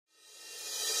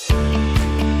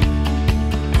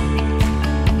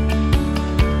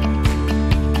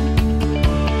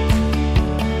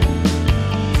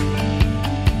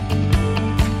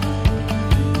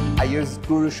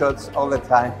GuruShots all the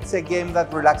time. It's a game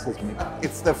that relaxes me.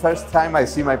 It's the first time I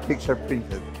see my picture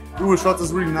printed. GuruShots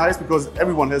is really nice because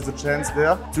everyone has the chance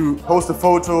there to post a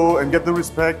photo and get the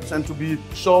respect and to be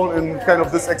shown in kind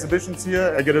of this exhibitions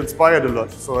here. I get inspired a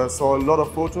lot. So I saw a lot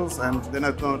of photos and then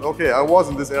I thought, okay, I was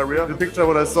in this area. The picture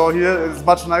what I saw here is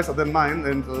much nicer than mine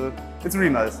and it's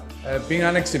really nice. Being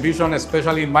an exhibition,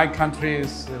 especially in my country,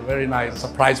 is a very nice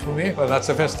surprise for me. But that's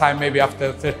the first time maybe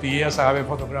after 30 years I have a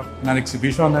photograph in an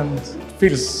exhibition and it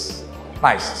feels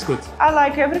nice, it's good. I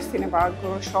like everything about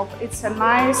GuruShop. It's a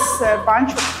nice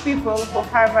bunch of people who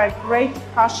have a great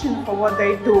passion for what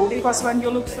they do. Because when you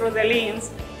look through the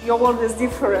lens, your world is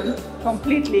different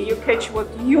completely. You catch what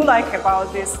you like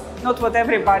about this, not what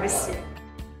everybody sees.